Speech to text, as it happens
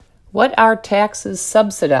What our taxes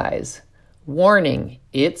subsidize? Warning,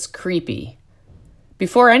 it's creepy.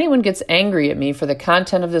 Before anyone gets angry at me for the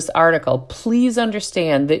content of this article, please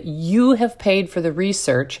understand that you have paid for the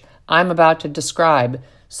research I'm about to describe,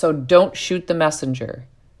 so don't shoot the messenger.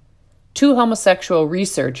 2 homosexual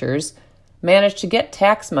researchers managed to get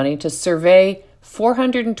tax money to survey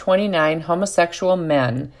 429 homosexual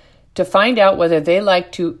men to find out whether they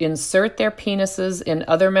like to insert their penises in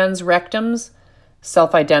other men's rectums,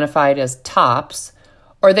 self-identified as tops,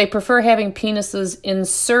 or they prefer having penises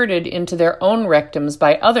inserted into their own rectums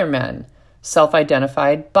by other men,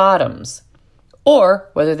 self-identified bottoms, or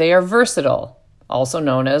whether they are versatile, also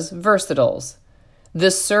known as versatiles.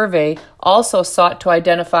 This survey also sought to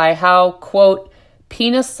identify how, quote,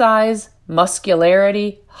 penis size,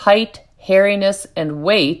 muscularity, height, hairiness, and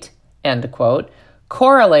weight, end quote,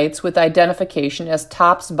 correlates with identification as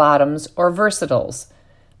tops, bottoms, or versatiles.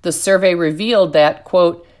 The survey revealed that,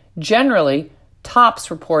 quote, generally, tops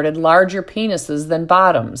reported larger penises than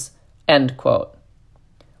bottoms, end quote.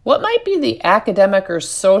 What might be the academic or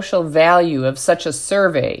social value of such a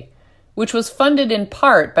survey, which was funded in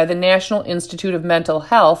part by the National Institute of Mental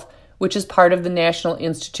Health, which is part of the National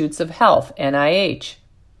Institutes of Health, NIH?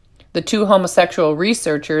 The 2 homosexual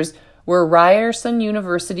researchers were Ryerson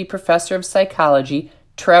University professor of psychology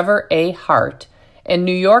Trevor A. Hart and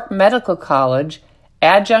New York Medical College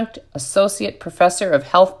adjunct associate professor of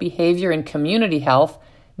health behavior and community health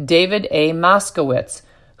David A. Moskowitz,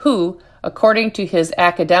 who, according to his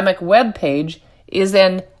academic webpage, is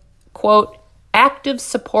an, quote, active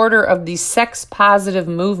supporter of the sex-positive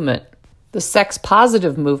movement. The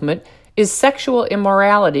sex-positive movement is sexual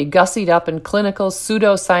immorality gussied up in clinical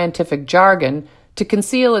pseudoscientific jargon to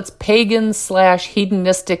conceal its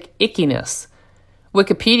pagan/hedonistic ickiness.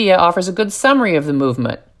 Wikipedia offers a good summary of the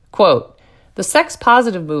movement. Quote, the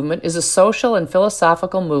sex-positive movement is a social and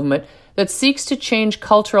philosophical movement that seeks to change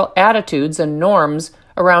cultural attitudes and norms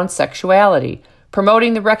around sexuality,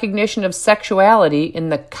 promoting the recognition of sexuality in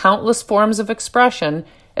the countless forms of expression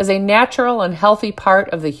as a natural and healthy part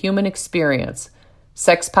of the human experience.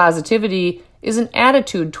 Sex positivity is an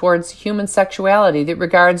attitude towards human sexuality that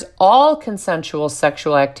regards all consensual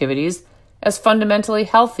sexual activities as fundamentally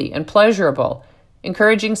healthy and pleasurable,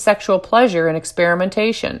 encouraging sexual pleasure and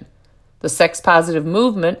experimentation. The sex-positive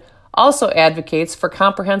movement also advocates for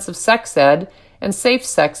comprehensive sex ed and safe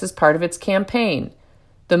sex as part of its campaign.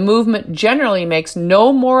 The movement generally makes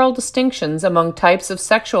no moral distinctions among types of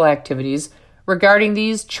sexual activities, regarding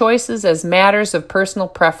these choices as matters of personal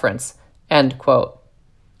preference, end quote.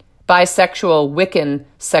 Bisexual Wiccan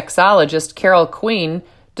sexologist Carol Queen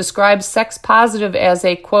describes sex positive as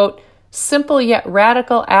a, quote, simple yet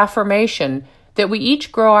radical affirmation that we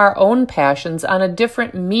each grow our own passions on a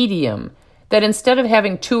different medium, that instead of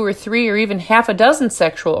having 2 or 3 or even half a dozen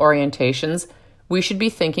sexual orientations, we should be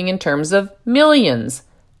thinking in terms of millions,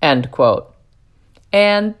 end quote.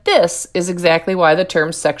 And this is exactly why the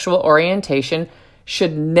term sexual orientation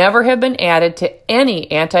should never have been added to any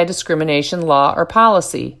anti-discrimination law or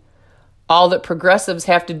policy. All that progressives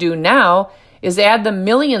have to do now is add the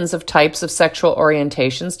millions of types of sexual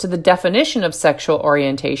orientations to the definition of sexual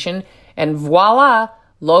orientation, and voila,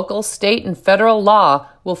 local, state, and federal law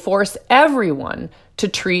will force everyone to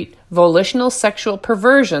treat volitional sexual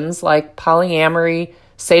perversions like polyamory,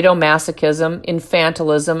 sadomasochism,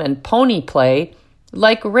 infantilism, and pony play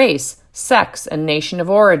like race, sex, and nation of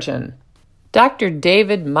origin. Dr.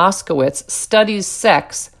 David Moskowitz studies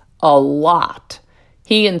sex a lot.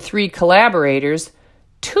 He and 3 collaborators,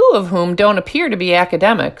 2 of whom don't appear to be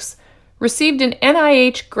academics, received an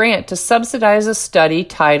NIH grant to subsidize a study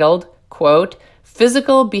titled, quote,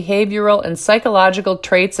 Physical, Behavioral, and Psychological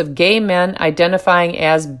Traits of Gay Men Identifying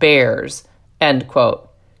as Bears, end quote.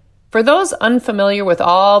 For those unfamiliar with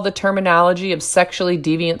all the terminology of sexually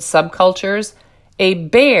deviant subcultures, a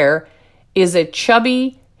bear is a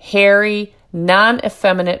chubby, hairy,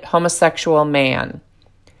 non-effeminate homosexual man.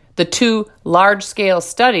 The 2 large-scale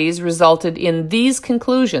studies resulted in these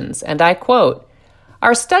conclusions, and I quote,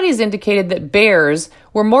 our studies indicated that bears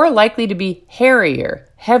were more likely to be hairier,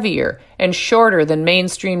 heavier, and shorter than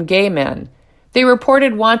mainstream gay men. They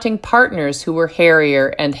reported wanting partners who were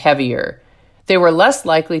hairier and heavier. They were less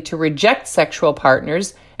likely to reject sexual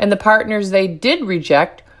partners, and the partners they did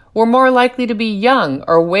reject were more likely to be young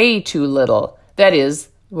or way too little, that is,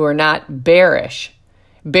 were not bearish.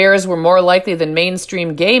 Bears were more likely than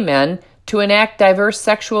mainstream gay men to enact diverse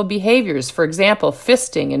sexual behaviors, for example,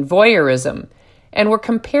 fisting and voyeurism, and were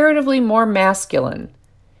comparatively more masculine.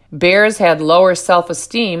 Bears had lower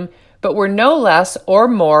self-esteem, but were no less or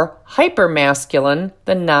more hypermasculine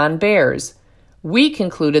than non-bears. we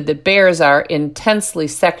concluded that bears are intensely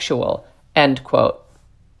sexual, end quote.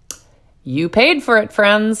 You paid for it,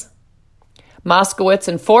 friends. Moskowitz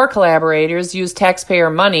and 4 collaborators used taxpayer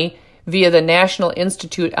money via the National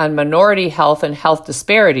Institute on Minority Health and Health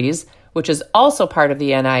Disparities, which is also part of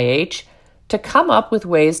the NIH, to come up with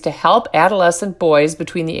ways to help adolescent boys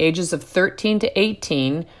between the ages of 13 to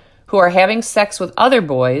 18 who are having sex with other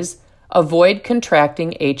boys avoid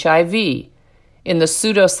contracting HIV. In the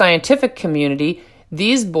pseudoscientific community,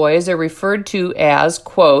 these boys are referred to as,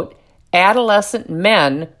 quote, adolescent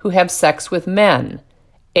men who have sex with men,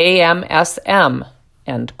 AMSM,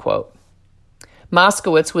 end quote.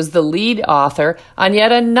 Moskowitz was the lead author on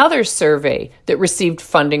yet another survey that received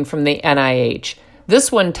funding from the NIH,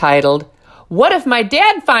 this one titled, What If My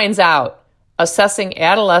Dad Finds Out? Assessing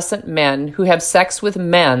adolescent men who have sex with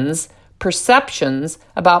men's perceptions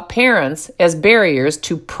about parents as barriers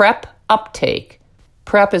to PrEP uptake.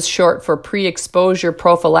 PrEP is short for pre-exposure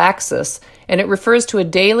prophylaxis, and it refers to a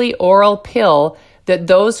daily oral pill that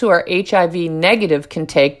those who are HIV negative can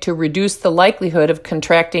take to reduce the likelihood of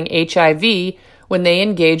contracting HIV when they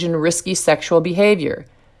engage in risky sexual behavior.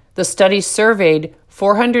 The study surveyed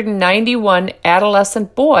 491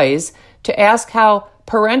 adolescent boys to ask how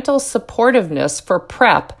parental supportiveness for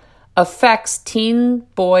PrEP affects teen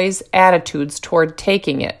boys' attitudes toward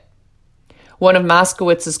taking it. One of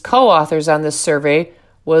Moskowitz's co-authors on this survey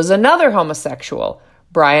was another homosexual,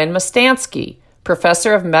 Brian Mustanski,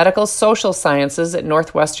 professor of medical social sciences at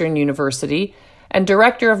Northwestern University and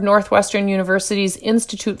director of Northwestern University's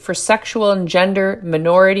Institute for Sexual and Gender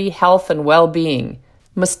Minority Health and Well-Being.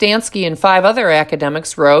 Mustanski and 5 other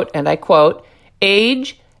academics wrote, and I quote,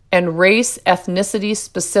 age and race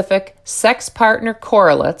ethnicity-specific sex partner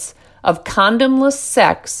correlates of condomless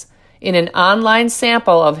sex in an online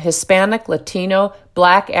sample of Hispanic, Latino,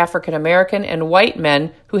 Black, African American, and white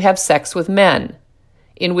men who have sex with men,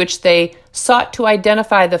 in which they sought to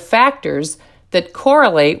identify the factors that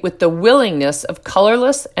correlate with the willingness of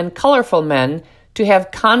colorless and colorful men to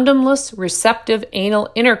have condomless receptive anal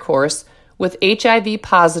intercourse with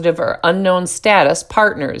HIV-positive or unknown status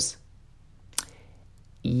partners.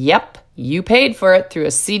 Yep, you paid for it through a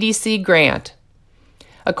CDC grant.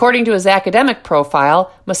 According to his academic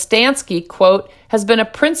profile, Mustanski, quote, has been a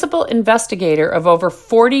principal investigator of over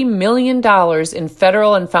 $40 million in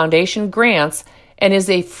federal and foundation grants and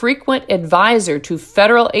is a frequent advisor to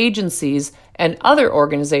federal agencies and other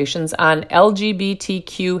organizations on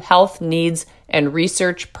LGBTQ health needs and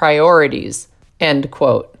research priorities, end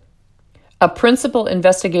quote. A principal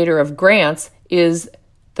investigator of grants is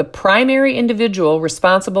the primary individual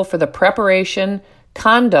responsible for the preparation,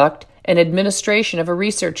 conduct, and administration of a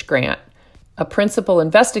research grant. A principal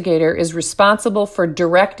investigator is responsible for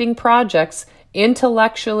directing projects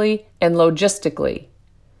intellectually and logistically.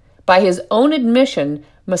 By his own admission,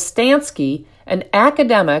 Mustanski, an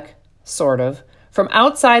academic, sort of, from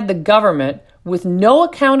outside the government with no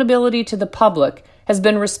accountability to the public, has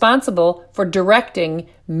been responsible for directing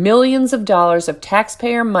millions of dollars of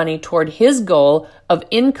taxpayer money toward his goal of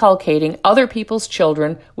inculcating other people's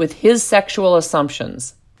children with his sexual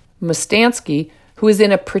assumptions. Mustanski, who is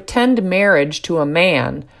in a pretend marriage to a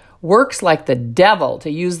man, works like the devil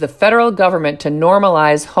to use the federal government to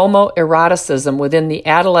normalize homoeroticism within the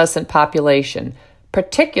adolescent population,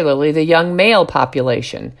 particularly the young male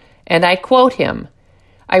population. And I quote him,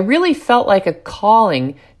 I really felt like a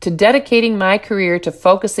calling to dedicating my career to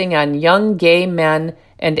focusing on young gay men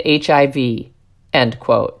and HIV, end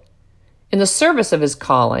quote. In the service of his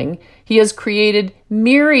calling, he has created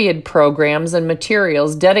myriad programs and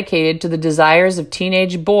materials dedicated to the desires of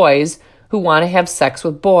teenage boys who want to have sex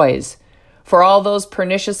with boys. For all those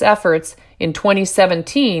pernicious efforts, in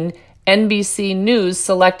 2017, NBC News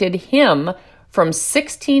selected him from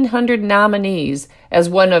 1,600 nominees as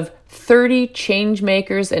one of 30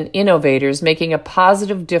 changemakers and innovators making a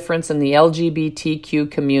positive difference in the LGBTQ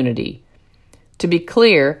community. To be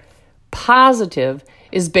clear, positive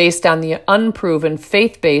is based on the unproven,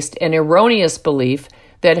 faith-based, and erroneous belief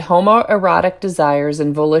that homoerotic desires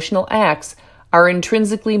and volitional acts are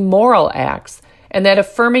intrinsically moral acts, and that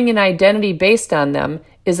affirming an identity based on them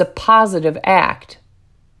is a positive act.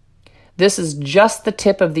 This is just the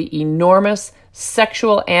tip of the enormous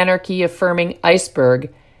sexual anarchy-affirming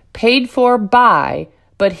iceberg paid for by,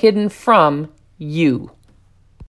 but hidden from, you.